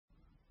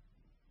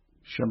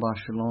Shabbat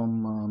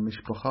Shalom,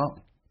 Mishpacha.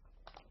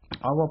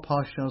 Our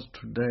Parshas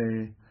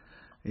today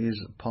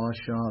is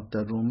Parsha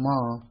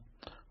Teruma,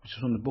 which is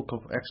from the book of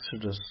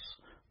Exodus.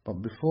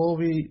 But before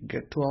we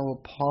get to our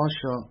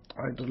Parsha,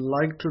 I'd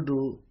like to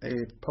do a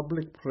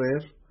public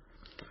prayer,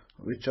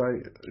 which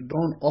I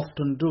don't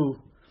often do,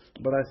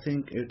 but I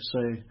think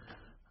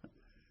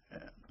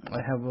I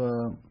have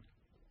a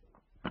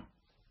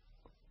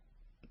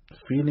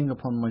feeling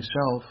upon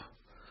myself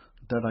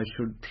that I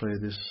should pray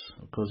this,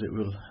 because it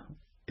will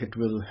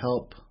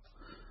help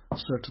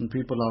certain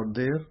people out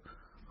there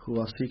who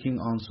are seeking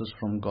answers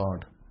from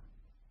God.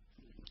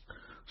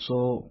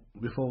 So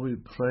before we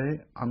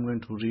pray, I'm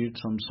going to read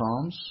some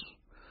Psalms.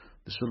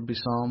 This will be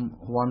Psalm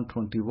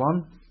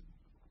 121.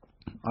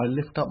 I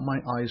lift up my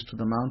eyes to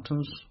the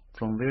mountains.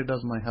 From where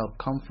does my help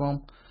come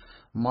from?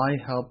 My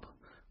help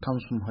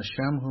comes from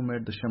Hashem, who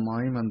made the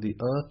Shemaim and the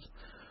earth.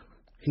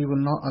 He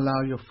will not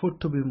allow your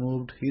foot to be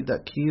moved. He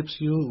that keeps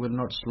you will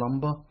not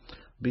slumber.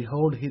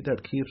 Behold, he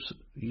that keeps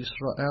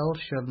Israel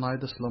shall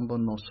neither slumber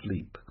nor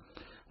sleep.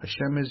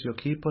 Hashem is your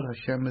keeper,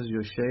 Hashem is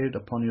your shade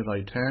upon your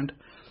right hand.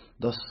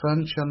 The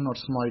sun shall not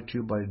smite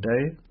you by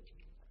day,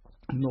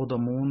 nor the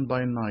moon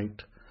by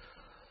night.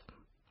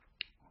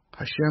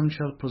 Hashem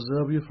shall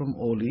preserve you from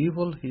all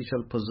evil, he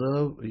shall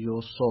preserve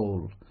your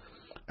soul.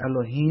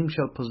 Elohim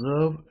shall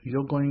preserve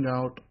your going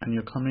out and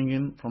your coming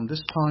in from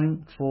this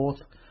time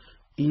forth,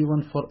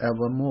 even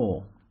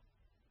forevermore.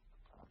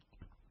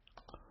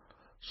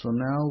 So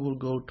now we'll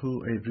go to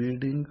a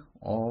reading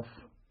of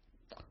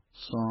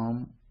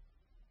Psalm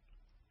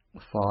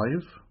 5.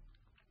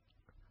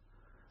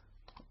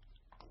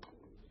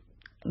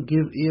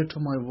 Give ear to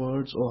my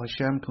words, O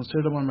Hashem,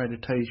 consider my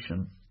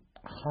meditation.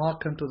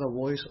 Hearken to the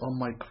voice of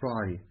my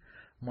cry.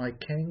 My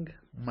King,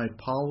 my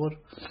power,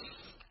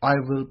 I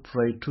will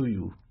pray to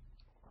you.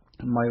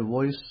 My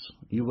voice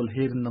you will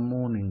hear in the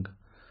morning.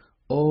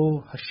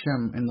 O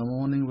Hashem, in the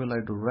morning will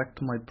I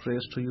direct my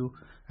prayers to you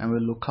and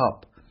will look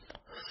up.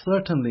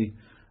 Certainly,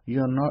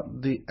 you are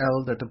not the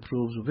El that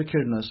approves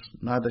wickedness,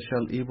 neither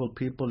shall evil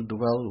people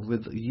dwell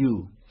with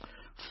you.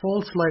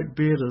 False light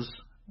bearers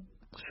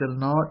shall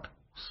not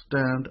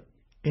stand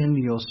in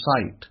your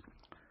sight.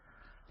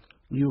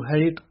 You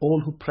hate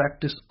all who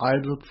practice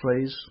idle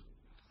praise,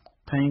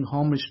 paying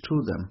homage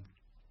to them.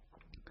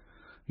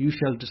 You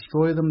shall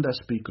destroy them that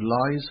speak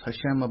lies.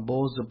 Hashem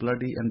abhors the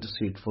bloody and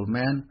deceitful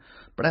man.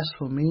 But as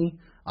for me,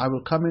 I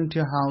will come into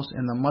your house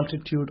in the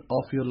multitude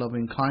of your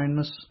loving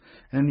kindness,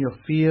 and in your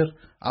fear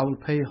I will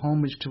pay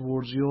homage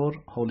towards your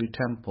holy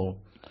temple.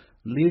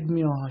 Lead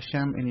me, O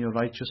Hashem, in your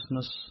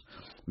righteousness.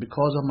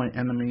 Because of my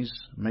enemies,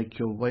 make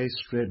your way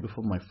straight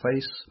before my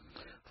face.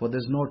 For there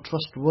is no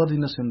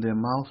trustworthiness in their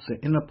mouth. Their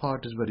inner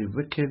part is very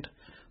wicked.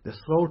 Their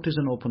throat is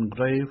an open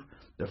grave.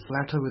 They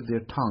flatter with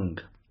their tongue.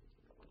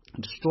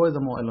 Destroy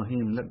them, O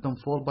Elohim. Let them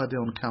fall by their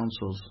own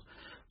counsels.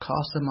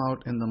 Cast them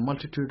out in the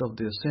multitude of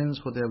their sins,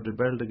 for they have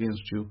rebelled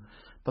against you.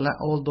 But let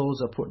all those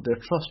that put their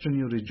trust in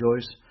you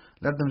rejoice.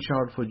 Let them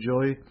shout for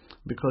joy,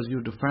 because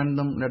you defend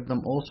them. Let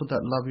them also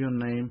that love your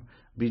name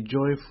be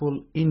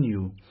joyful in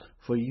you.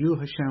 For you,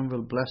 Hashem,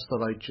 will bless the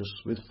righteous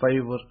with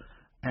favor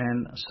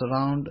and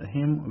surround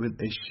him with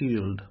a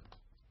shield.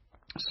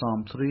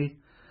 Psalm 3.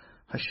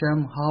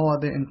 Hashem, how are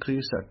they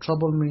increased that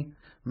trouble me?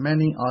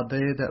 Many are they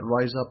that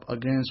rise up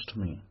against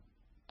me.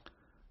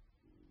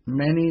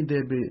 Many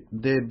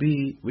there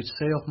be which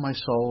say of my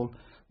soul,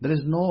 there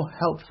is no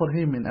help for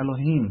him in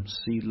Elohim,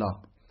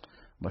 Selah.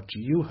 But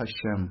you,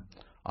 Hashem,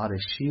 are a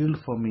shield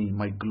for me,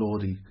 my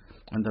glory,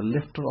 and the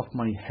lifter of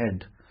my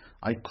head.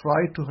 I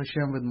cried to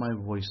Hashem with my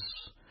voice,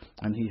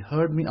 and he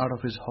heard me out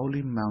of his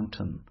holy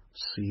mountain,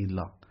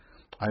 Selah.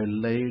 I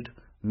laid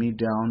me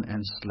down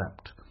and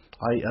slept.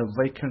 I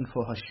awakened,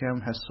 for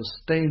Hashem has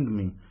sustained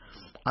me.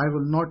 I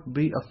will not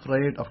be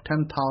afraid of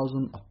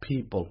 10,000 of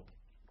people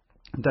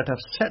that have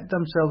set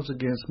themselves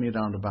against me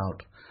round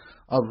about.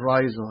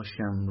 Arise, O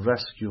Hashem,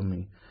 rescue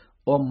me,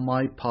 O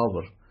my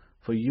power,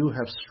 for you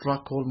have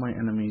struck all my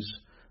enemies.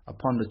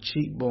 Upon the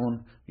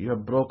cheekbone you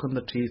have broken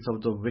the teeth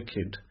of the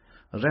wicked.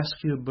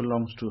 Rescue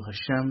belongs to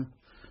Hashem.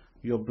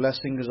 Your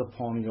blessing is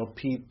upon your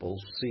people,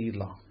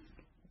 Selah.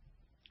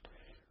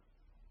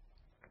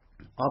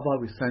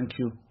 Abba, we thank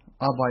you.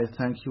 Abba, I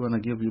thank you and I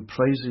give you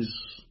praises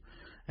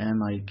and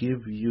I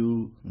give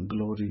you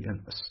glory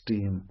and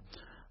esteem.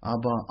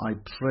 Abba, I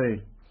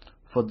pray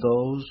for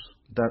those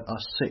that are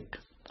sick.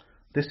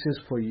 This is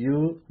for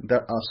you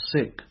that are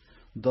sick,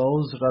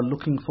 those that are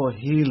looking for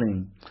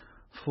healing,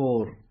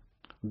 for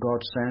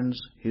God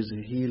sends his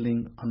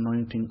healing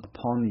anointing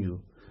upon you.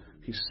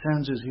 He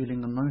sends his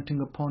healing anointing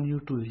upon you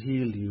to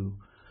heal you,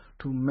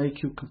 to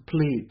make you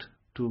complete,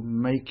 to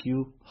make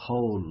you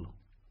whole.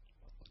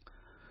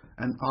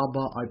 And Abba,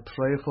 I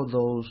pray for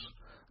those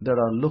that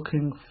are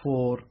looking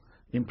for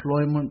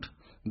employment,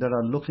 that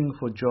are looking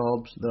for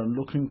jobs, that are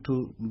looking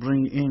to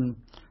bring in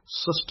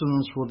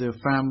sustenance for their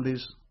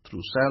families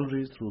through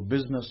salaries, through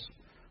business,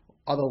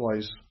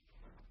 otherwise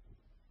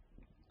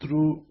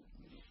through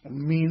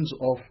means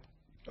of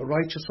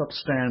righteous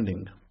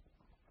upstanding.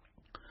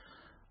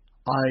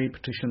 I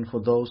petition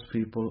for those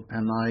people,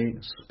 and I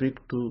speak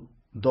to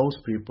those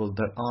people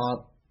that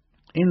are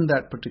in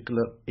that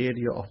particular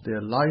area of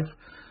their life.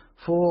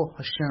 For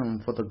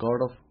Hashem, for the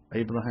God of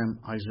Abraham,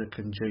 Isaac,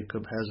 and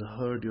Jacob, has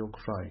heard your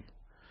cry.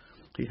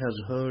 He has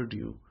heard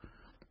you,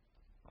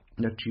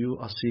 that you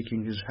are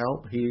seeking His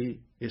help. He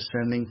is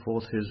sending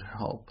forth His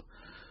help.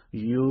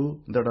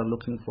 You that are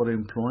looking for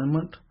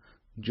employment,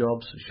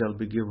 jobs shall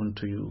be given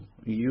to you.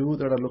 You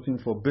that are looking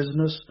for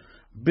business,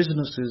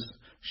 businesses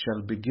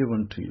shall be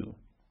given to you,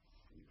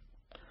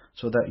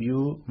 so that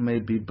you may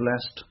be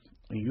blessed,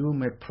 you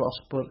may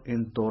prosper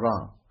in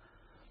Torah,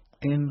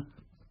 in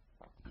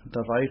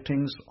the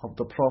writings of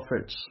the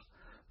prophets,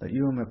 that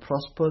you may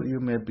prosper, you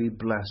may be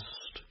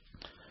blessed.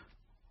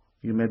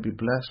 You may be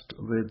blessed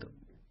with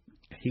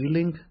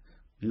healing,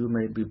 you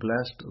may be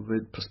blessed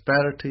with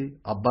prosperity,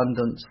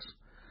 abundance,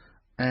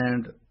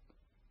 and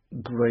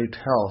great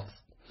health.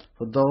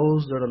 For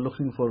those that are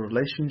looking for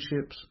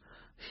relationships,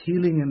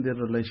 healing in their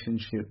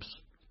relationships,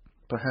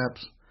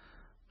 perhaps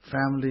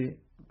family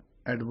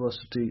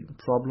adversity,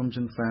 problems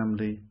in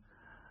family,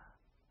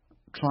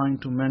 trying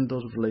to mend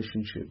those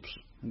relationships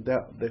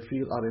that they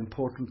feel are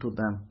important to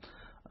them,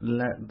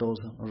 let those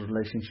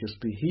relationships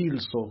be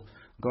healed. So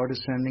God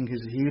is sending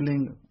His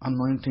healing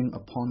anointing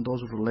upon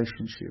those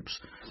relationships.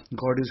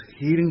 God is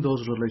healing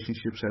those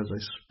relationships as I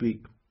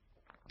speak.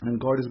 And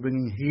God is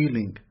bringing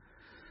healing,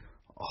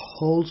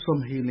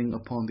 wholesome healing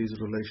upon these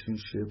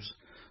relationships,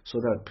 so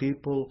that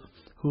people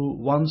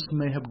who once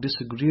may have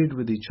disagreed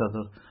with each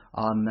other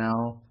are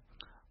now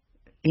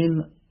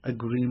in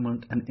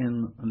agreement and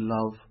in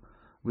love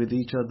with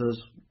each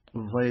other's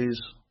ways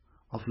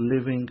of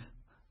living,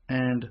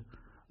 and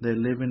they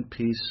live in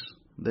peace.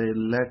 They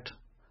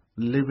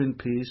live in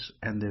peace,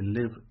 and they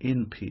live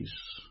in peace.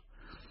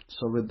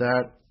 So with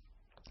that,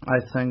 I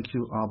thank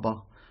you, Abba.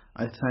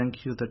 I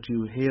thank you that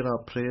you hear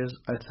our prayers.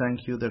 I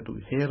thank you that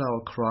you hear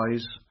our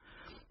cries,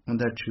 and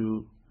that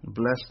you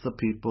bless the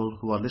people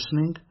who are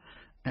listening,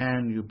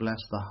 and you bless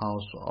the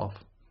house of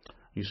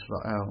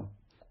Israel.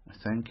 I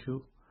thank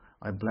you.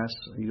 I bless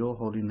your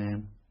holy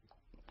name.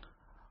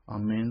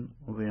 Amen.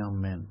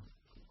 Amen.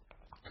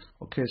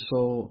 Okay,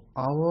 so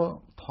our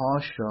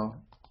Parsha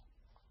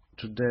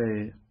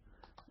today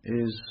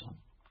is,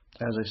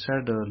 as I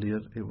said earlier,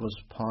 it was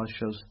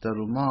Parsha's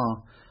Teruma.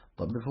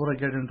 But before I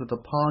get into the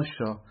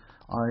Parsha,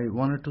 I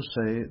wanted to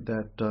say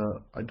that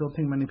I don't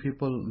think many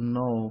people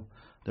know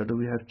that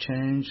we have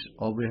changed,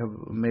 or we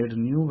have made a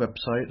new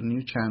website, a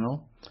new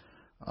channel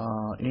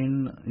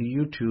in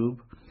YouTube,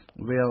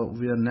 where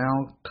we are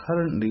now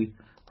currently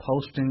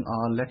posting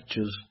our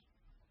lectures.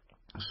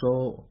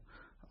 So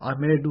I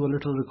may do a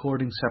little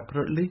recording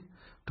separately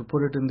to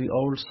put it in the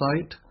old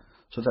site,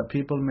 so that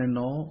people may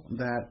know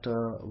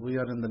that we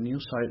are in the new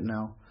site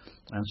now,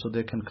 and so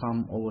they can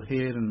come over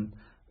here and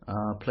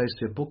place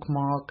their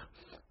bookmark,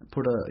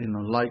 put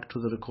a like to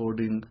the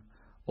recording,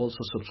 also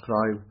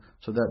subscribe,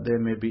 so that they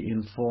may be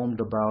informed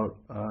about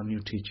new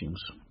teachings.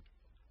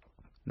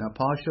 Now,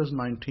 Parshas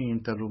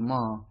 19,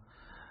 Teruma,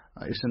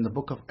 is in the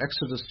book of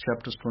Exodus,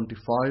 chapters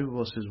 25,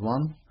 verses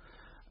 1.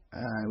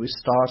 Which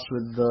starts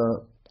with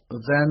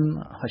then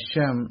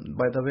Hashem.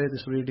 By the way,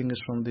 this reading is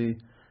from the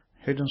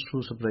Hidden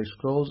Truths Hebraic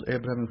Scrolls,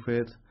 Abrahamic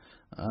Faith,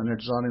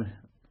 Netzarim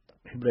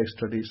Hebraic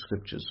Study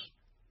Scriptures.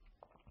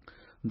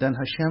 Then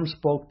Hashem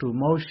spoke to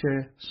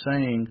Moshe,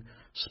 saying,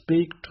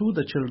 Speak to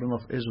the children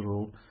of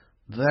Israel,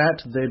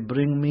 that they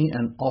bring me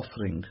an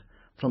offering.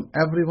 From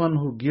everyone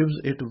who gives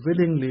it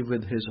willingly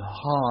with his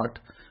heart,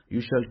 you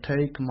shall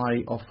take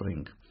my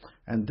offering.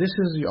 And this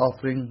is the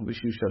offering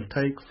which you shall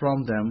take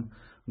from them: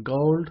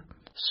 gold,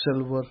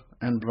 silver,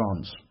 and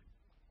bronze,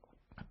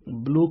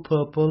 blue,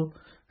 purple,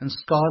 and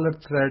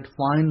scarlet thread,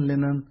 fine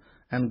linen,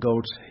 and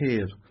goat's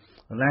hair,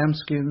 ram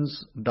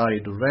skins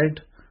dyed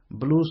red,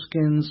 blue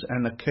skins,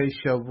 and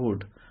acacia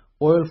wood,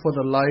 oil for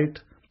the light,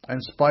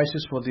 and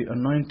spices for the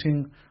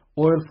anointing,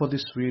 oil for the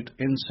sweet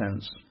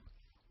incense.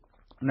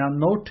 Now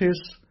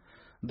notice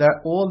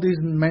that all these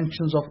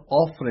mentions of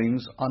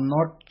offerings are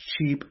not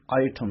cheap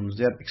items.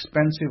 They are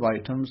expensive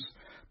items.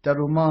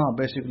 Teruma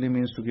basically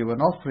means to give an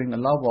offering, a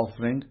love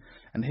offering.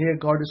 And here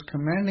God is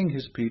commanding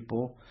His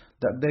people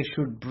that they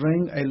should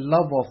bring a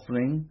love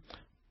offering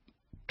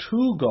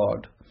to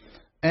God.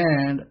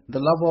 And the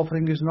love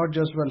offering is not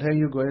just, well, here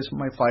you go, it's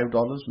my $5.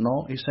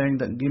 No, He's saying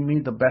that give me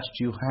the best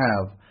you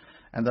have.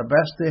 And the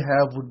best they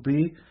have would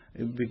be,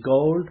 it will be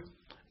gold,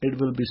 it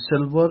will be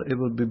silver, it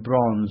will be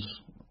bronze.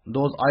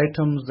 Those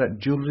items that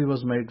jewelry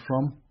was made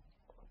from.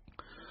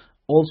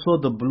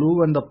 Also the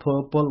blue and the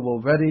purple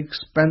were very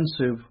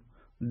expensive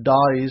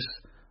dyes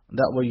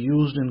that were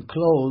used in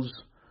clothes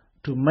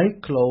to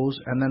make clothes,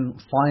 and then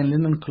fine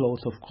linen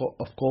clothes, of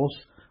course,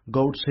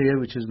 goat's hair,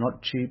 which is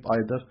not cheap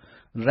either,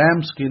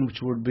 ram skin, which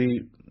would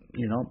be,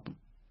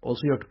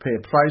 also you have to pay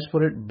a price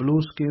for it, blue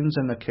skins,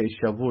 and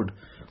acacia wood.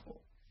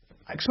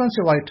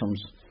 Expensive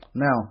items.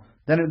 Now,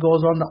 then it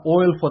goes on, the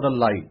oil for the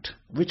light.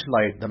 Which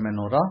light? The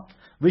menorah.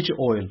 Which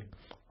oil?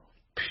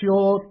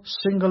 Pure,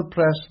 single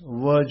press,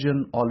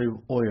 virgin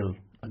olive oil.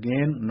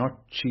 Again,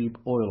 not cheap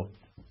oil.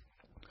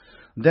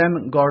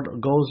 Then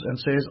God goes and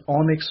says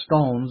onyx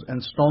stones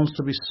and stones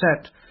to be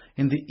set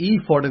in the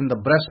ephod, in the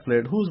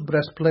breastplate. Whose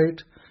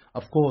breastplate?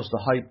 Of course,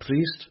 the high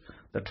priest.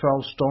 The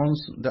 12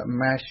 stones that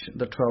match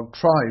the 12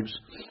 tribes.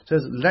 It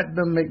says, let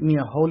them make me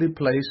a holy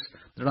place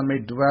that I may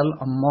dwell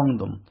among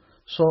them.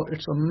 So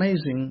it's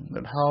amazing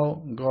that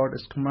how God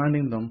is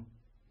commanding them.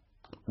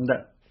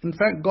 That, in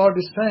fact, God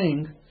is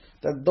saying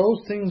that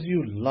those things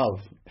you love,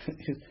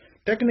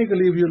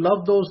 technically, if you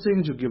love those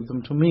things, you give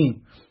them to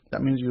me.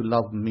 That means you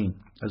love me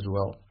as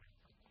well,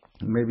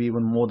 maybe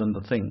even more than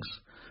the things.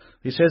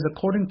 He says,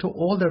 according to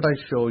all that I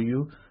show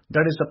you,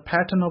 that is the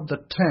pattern of the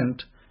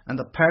tent and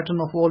the pattern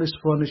of all its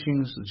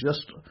furnishings,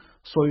 just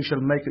so you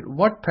shall make it.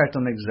 What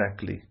pattern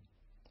exactly?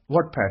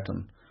 What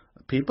pattern?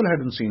 People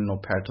hadn't seen no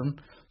pattern.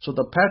 So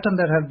the pattern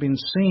that had been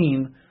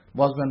seen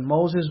was when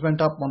Moses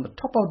went up on the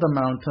top of the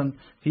mountain,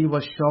 he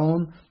was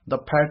shown the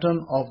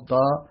pattern of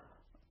the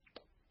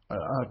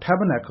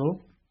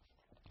tabernacle,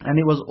 and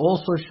he was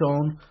also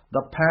shown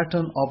the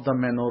pattern of the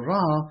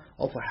menorah,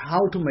 of how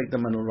to make the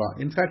menorah.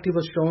 In fact, he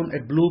was shown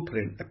a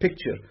blueprint, a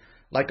picture,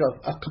 like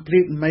a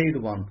complete made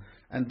one.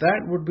 And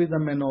that would be the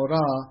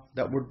menorah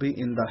that would be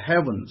in the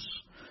heavens.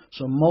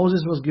 So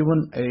Moses was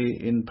given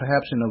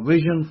perhaps in a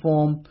vision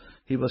form.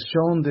 He was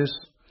shown this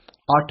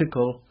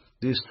article,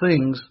 these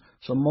things.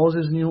 So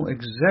Moses knew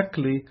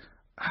exactly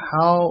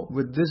how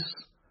with this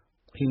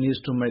he needs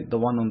to make the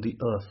one on the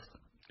earth.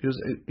 It was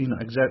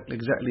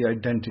exactly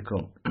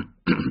identical.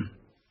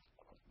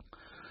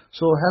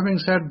 So having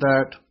said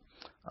that,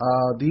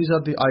 these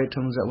are the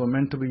items that were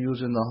meant to be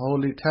used in the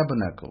holy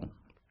tabernacle.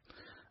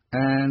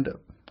 And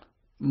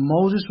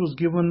Moses was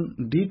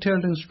given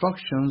detailed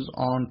instructions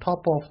on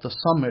top of the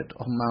summit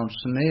of Mount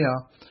Sinai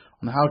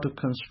on how to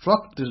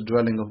construct this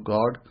dwelling of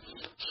God,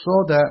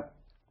 so that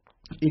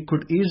it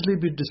could easily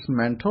be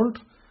dismantled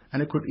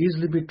and it could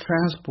easily be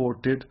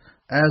transported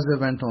as they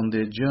went on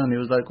their journey. It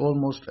was like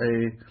almost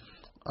a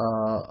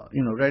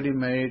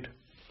ready-made,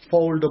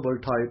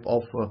 foldable type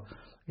of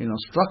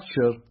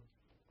structure.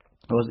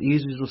 It was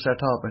easy to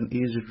set up and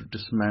easy to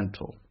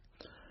dismantle.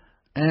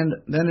 And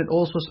then it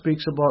also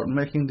speaks about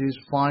making these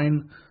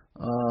fine,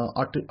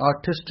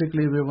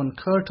 artistically woven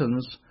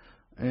curtains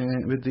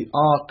with the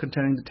ark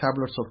containing the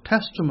tablets of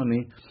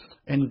testimony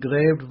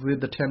engraved with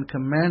the 10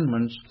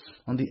 commandments.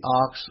 On the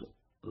arks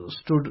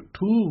stood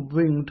two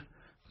winged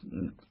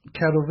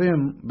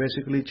cherubim,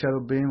 basically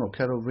cherubim or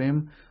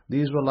cherubim.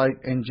 These were like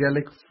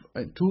angelic,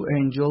 two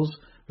angels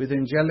with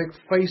angelic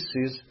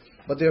faces,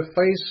 but their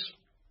face,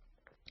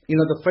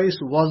 the face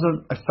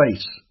wasn't a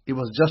face. It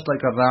was just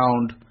like a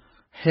round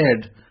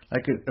head,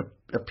 like it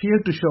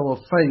appeared to show a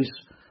face,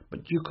 but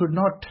you could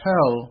not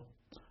tell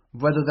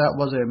whether that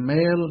was a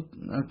male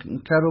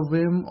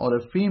cherubim or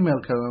a female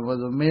cherubim, was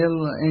a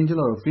male angel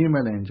or a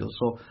female angel.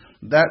 So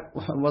that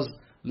was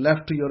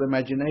left to your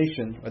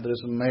imagination, whether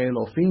it's a male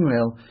or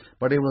female,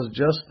 but it was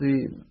just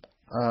the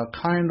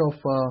kind of,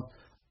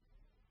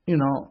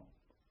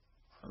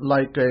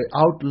 like a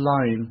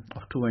outline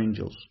of two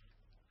angels.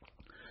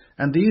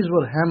 And these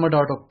were hammered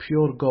out of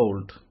pure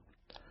gold.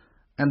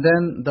 And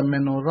then the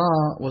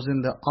menorah was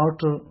in the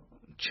outer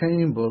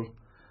chamber,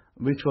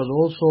 which was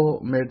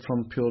also made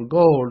from pure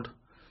gold.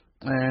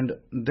 And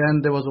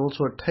then there was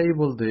also a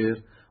table there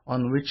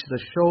on which the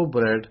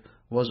showbread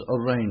was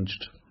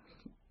arranged.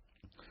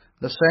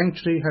 The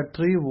sanctuary had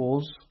 3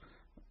 walls,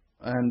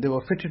 and they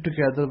were fitted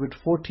together with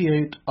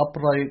 48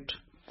 upright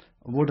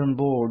wooden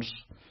boards,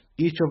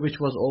 each of which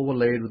was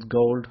overlaid with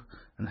gold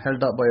and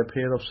held up by a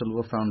pair of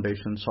silver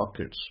foundation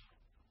sockets.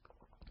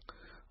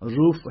 The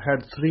roof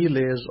had 3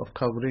 layers of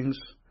coverings,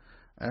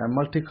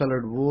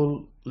 multicolored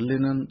wool,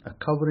 linen, a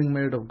covering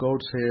made of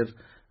goat's hair,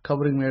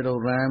 covering made of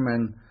ram,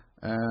 and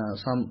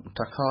some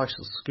takash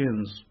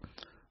skins.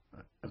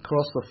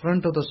 Across the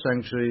front of the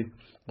sanctuary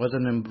was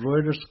an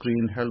embroidered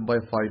screen held by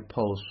 5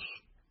 posts.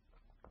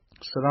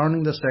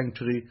 Surrounding the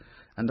sanctuary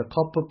and the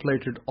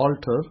copper-plated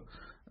altar,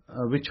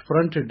 which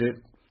fronted it,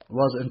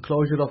 was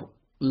enclosure of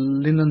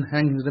linen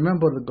hangings.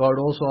 Remember, God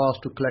also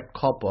asked to collect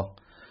copper.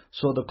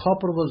 So the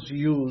copper was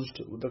used,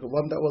 the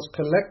one that was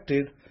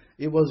collected,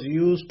 it was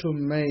used to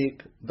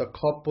make the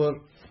copper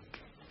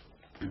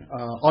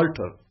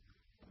altar.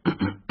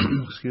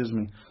 Excuse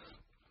me.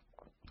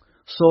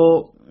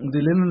 So the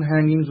linen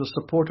hangings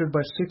were supported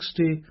by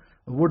 60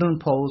 wooden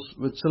posts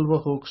with silver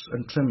hooks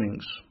and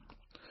trimmings,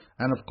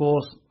 and of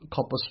course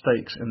copper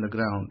stakes in the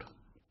ground.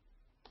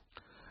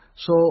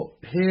 So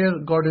here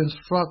God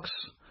instructs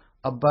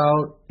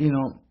about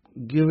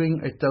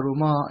giving a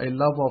teruma, a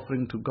love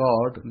offering to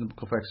God, in the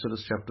book of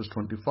Exodus chapters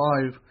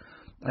 25,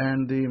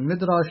 and the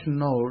Midrash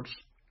notes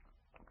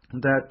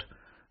that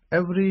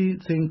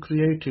everything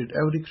created,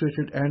 every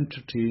created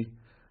entity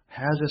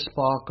has a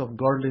spark of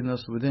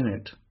godliness within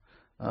it,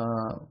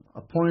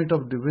 a point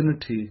of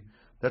divinity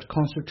that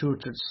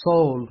constitutes its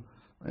soul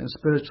in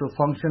spiritual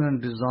function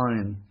and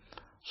design.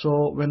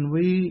 So when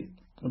we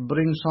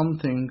bring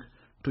something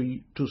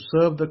to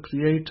serve the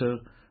Creator,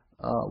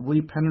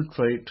 we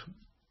penetrate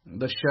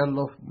the shell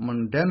of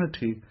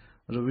mundanity,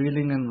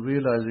 revealing and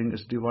realizing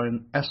its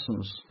divine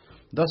essence.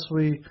 Thus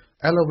we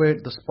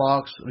elevate the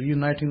sparks,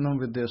 reuniting them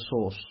with their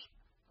source.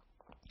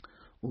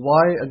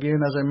 Why,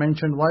 again, as I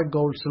mentioned, why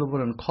gold,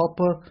 silver, and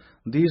copper?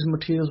 These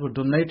materials were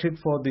donated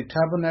for the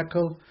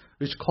tabernacle,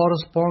 which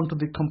correspond to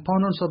the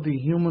components of the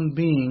human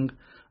being.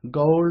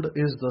 Gold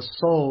is the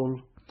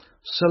soul,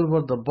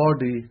 silver the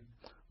body,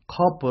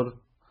 copper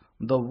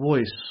the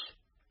voice,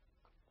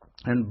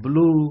 and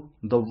blue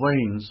the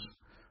veins,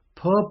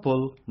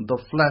 purple the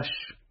flesh,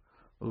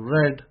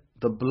 red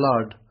the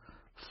blood,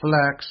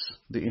 flax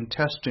the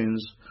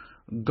intestines,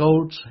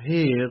 goat's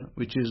hair,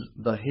 which is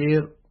the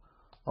hair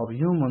of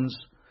humans,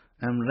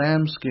 and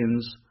ram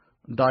skins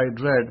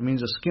dyed red, means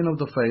the skin of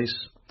the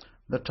face,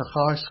 the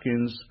tahar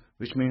skins,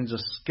 which means the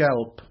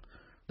scalp,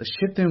 the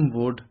shittim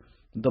wood,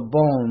 the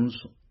bones,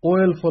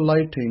 oil for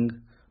lighting,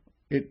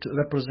 it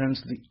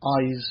represents the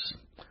eyes,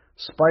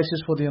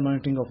 spices for the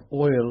anointing of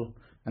oil,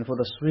 and for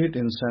the sweet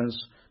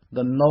incense,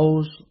 the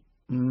nose,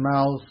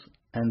 mouth,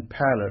 and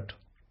palate.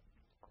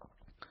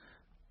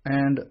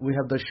 And we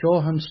have the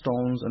shoham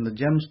stones and the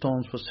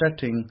gemstones for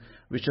setting,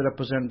 which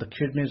represent the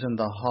kidneys and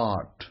the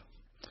heart.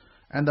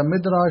 And the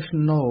Midrash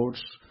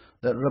notes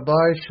that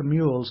Rabbi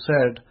Shemuel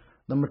said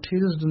the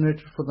materials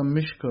donated for the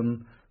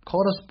Mishkan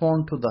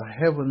correspond to the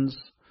heavens.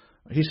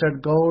 He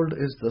said gold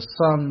is the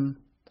sun,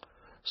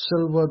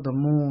 silver the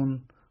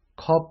moon,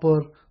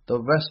 copper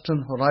the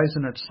western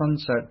horizon at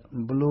sunset,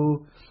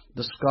 blue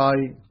the sky,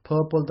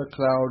 purple the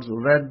clouds,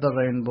 red the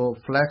rainbow,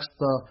 flax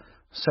the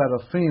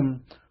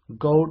seraphim,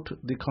 goat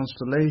the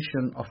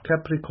constellation of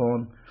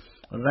Capricorn,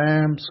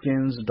 ram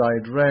skins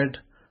dyed red,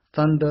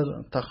 thunder,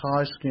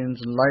 tahar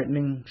skins,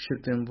 lightning,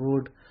 shittim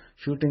wood,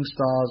 shooting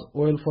stars,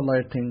 oil for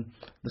lighting,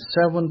 the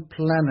 7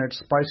 planets,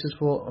 spices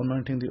for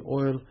anointing the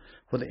oil,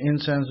 for the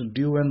incense,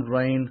 dew and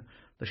rain,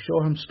 the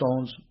shoham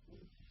stones,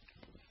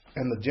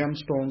 and the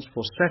gemstones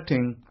for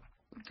setting,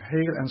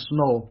 hail and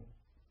snow.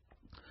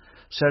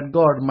 Said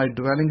God, my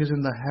dwelling is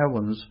in the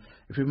heavens.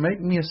 If you make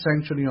me a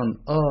sanctuary on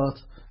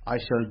earth, I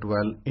shall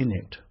dwell in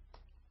it.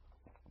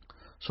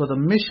 So the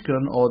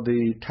Mishkan, or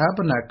the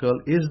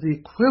tabernacle, is the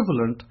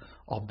equivalent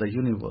of the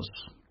universe.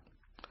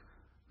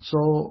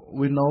 So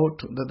we note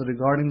that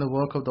regarding the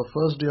work of the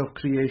first day of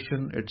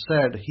creation, it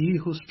said, he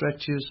who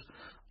stretches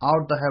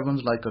out the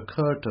heavens like a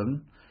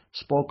curtain,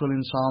 spoken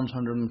in Psalms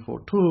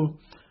 104:2.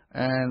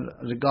 And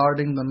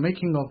regarding the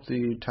making of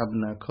the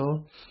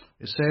tabernacle,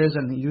 it says,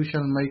 and you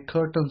shall make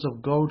curtains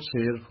of goat's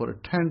hair for a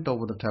tent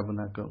over the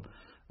tabernacle,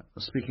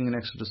 speaking in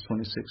Exodus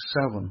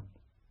 26:7.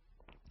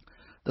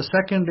 The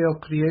second day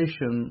of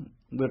creation,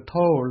 we're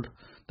told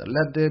that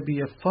let there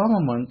be a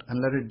firmament and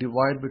let it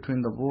divide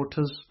between the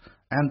waters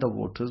and the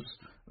waters,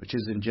 which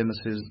is in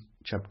Genesis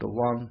chapter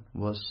 1,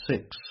 verse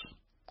 6.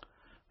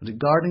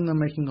 Regarding the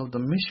making of the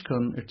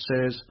Mishkan, it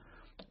says,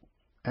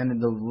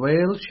 and the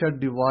veil shall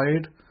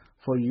divide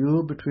for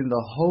you between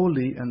the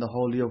holy and the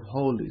holy of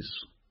holies.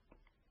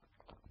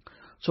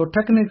 So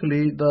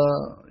technically,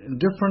 the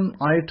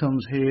different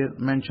items here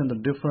mention the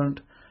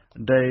different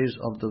days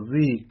of the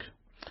week.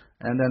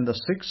 And then the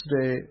 6th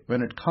day,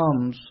 when it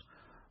comes,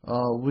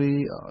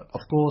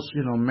 of course,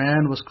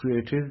 man was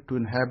created to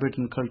inhabit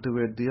and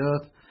cultivate the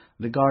earth.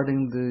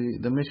 Regarding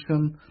the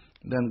Mishkan,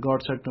 then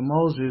God said to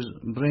Moses,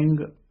 bring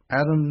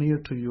Aaron near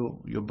to you,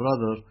 your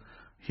brother.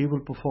 He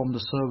will perform the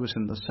service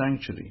in the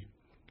sanctuary.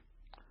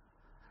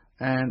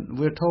 And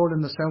we're told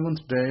in the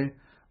 7th day,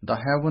 the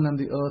heaven and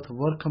the earth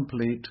were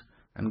complete,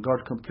 and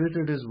God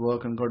completed his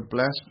work, and God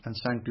blessed and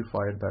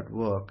sanctified that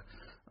work.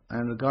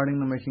 And regarding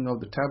the making of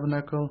the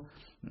tabernacle,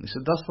 he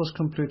said, thus was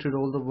completed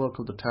all the work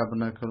of the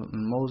tabernacle,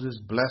 and Moses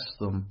blessed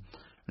them.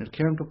 And it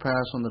came to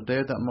pass on the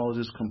day that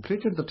Moses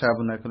completed the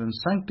tabernacle and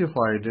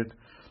sanctified it,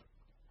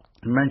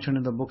 mentioned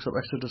in the books of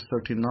Exodus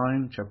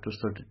 39, chapters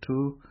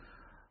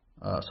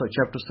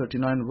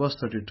 39, verse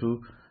 32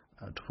 to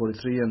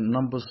 43, and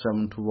Numbers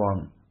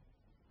 7-1.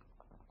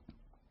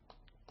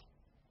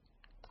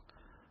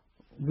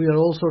 We are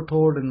also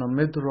told in the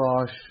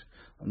Midrash,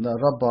 the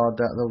Rabbah,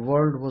 that the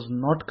world was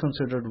not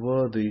considered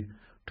worthy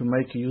to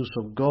make use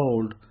of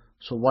gold.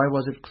 So why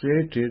was it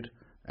created?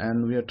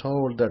 And we are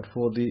told that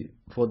for the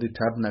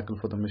tabernacle,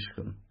 for the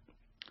Mishkan.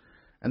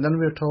 And then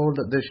we are told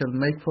that they shall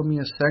make for me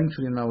a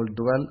sanctuary, and I will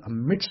dwell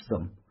amidst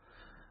them.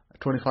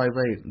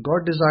 25:8.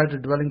 God desired a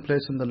dwelling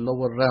place in the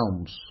lower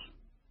realms.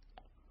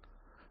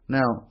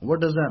 Now,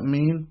 what does that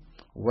mean?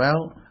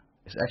 Well,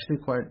 it's actually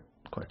quite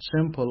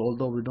simple,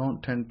 although we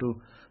don't tend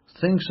to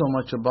think so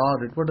much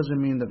about it. What does it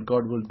mean that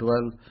God will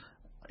dwell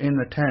in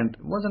a tent?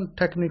 It wasn't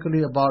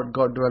technically about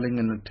God dwelling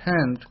in a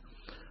tent,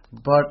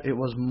 but it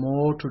was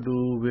more to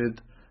do with,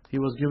 he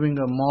was giving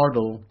a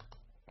model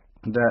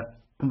that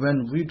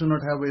when we do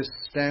not have a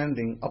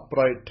standing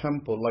upright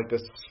temple, like a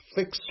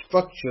fixed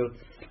structure,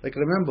 like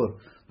remember,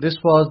 this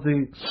was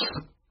the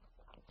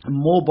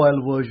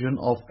mobile version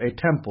of a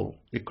temple.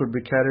 It could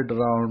be carried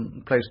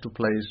around place to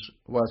place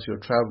whilst you're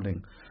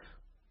traveling.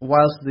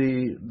 Whilst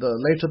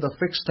later the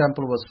fixed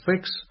temple was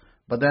fixed,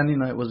 but then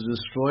it was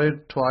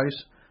destroyed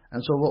twice.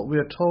 And so what we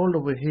are told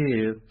over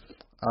here,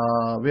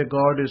 where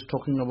God is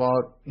talking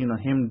about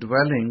him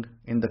dwelling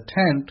in the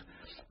tent,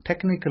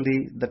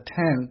 technically the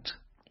tent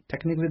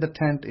Technically, the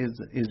tent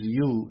is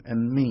you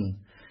and me,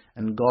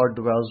 and God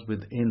dwells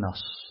within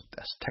us.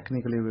 That's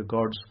technically where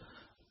God's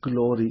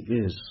glory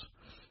is.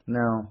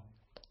 Now,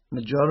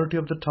 majority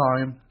of the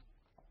time,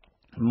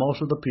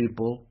 most of the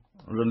people,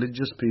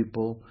 religious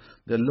people,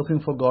 they're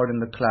looking for God in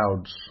the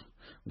clouds.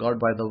 God,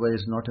 by the way,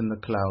 is not in the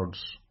clouds.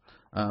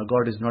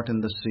 God is not in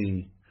the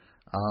sea.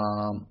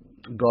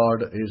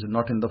 God is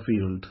not in the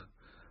field.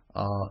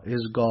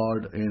 Is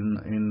God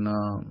in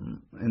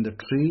the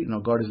tree? No,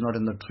 God is not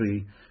in the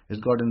tree. Is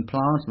God in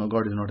plants? No,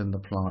 God is not in the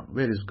plant.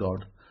 Where is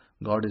God?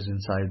 God is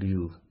inside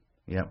you.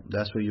 Yeah,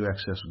 that's where you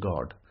access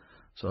God.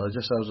 So I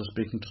was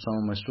speaking to some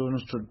of my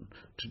students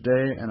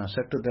today, and I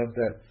said to them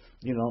that,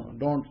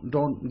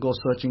 don't go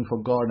searching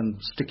for God and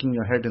sticking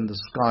your head in the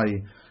sky,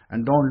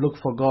 and don't look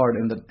for God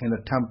in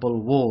the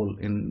temple wall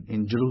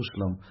in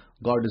Jerusalem.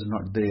 God is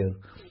not there.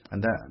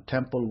 And that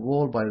temple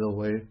wall, by the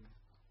way,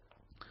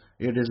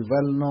 it is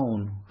well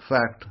known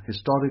fact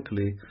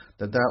historically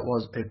that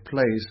was a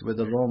place where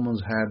the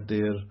Romans had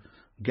their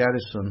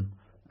garrison,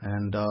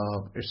 and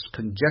it's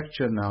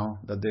conjecture now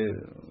that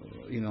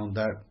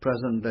that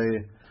present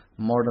day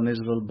modern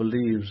Israel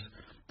believes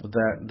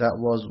that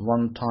was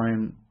one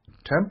time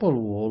temple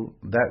wall.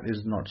 That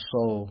is not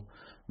so,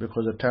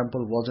 because the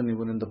temple wasn't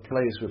even in the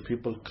place where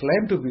people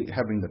claim to be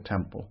having the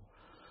temple.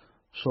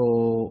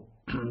 So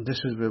this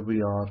is where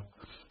we are,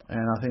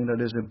 and I think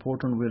that is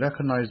important we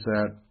recognize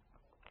that.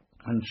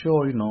 And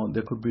sure,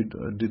 there could be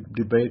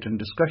debate and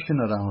discussion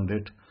around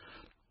it,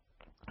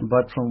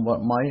 but from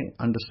what my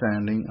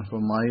understanding and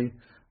from my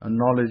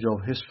knowledge of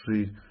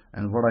history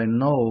and what I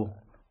know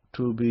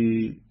to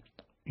be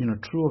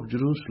true of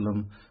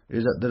Jerusalem,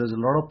 is that there is a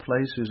lot of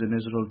places in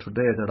Israel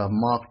today that are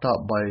marked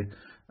up by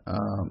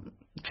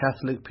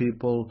Catholic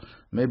people.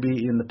 Maybe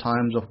in the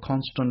times of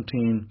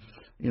Constantine,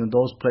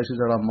 those places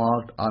that are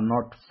marked are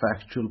not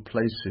factual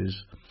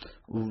places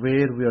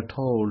where we are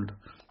told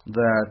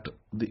that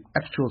the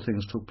actual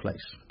things took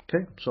place.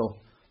 Okay, so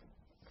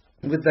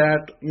with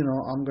that,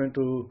 I'm going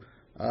to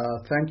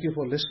thank you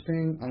for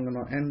listening. I'm going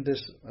to end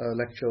this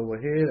lecture over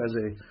here as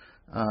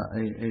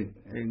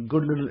a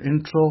good little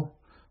intro.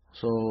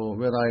 So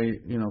where I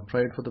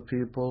prayed for the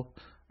people,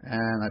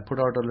 and I put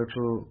out a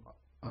little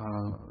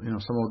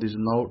some of these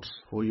notes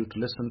for you to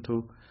listen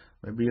to.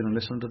 Maybe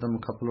listen to them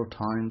a couple of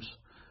times,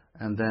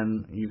 and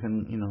then you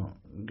can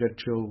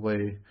get your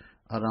way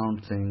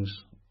around things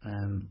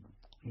and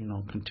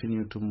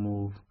continue to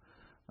move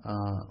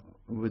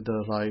with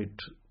the right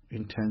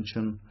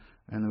intention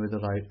and with the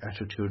right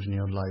attitude in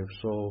your life.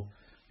 So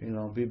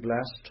be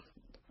blessed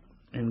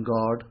in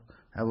God.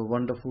 Have a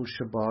wonderful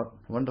Shabbat,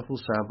 wonderful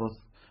Sabbath,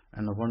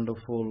 and a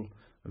wonderful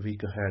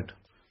week ahead.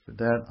 With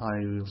that,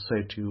 I will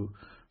say to you,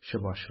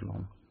 Shabbat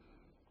Shalom.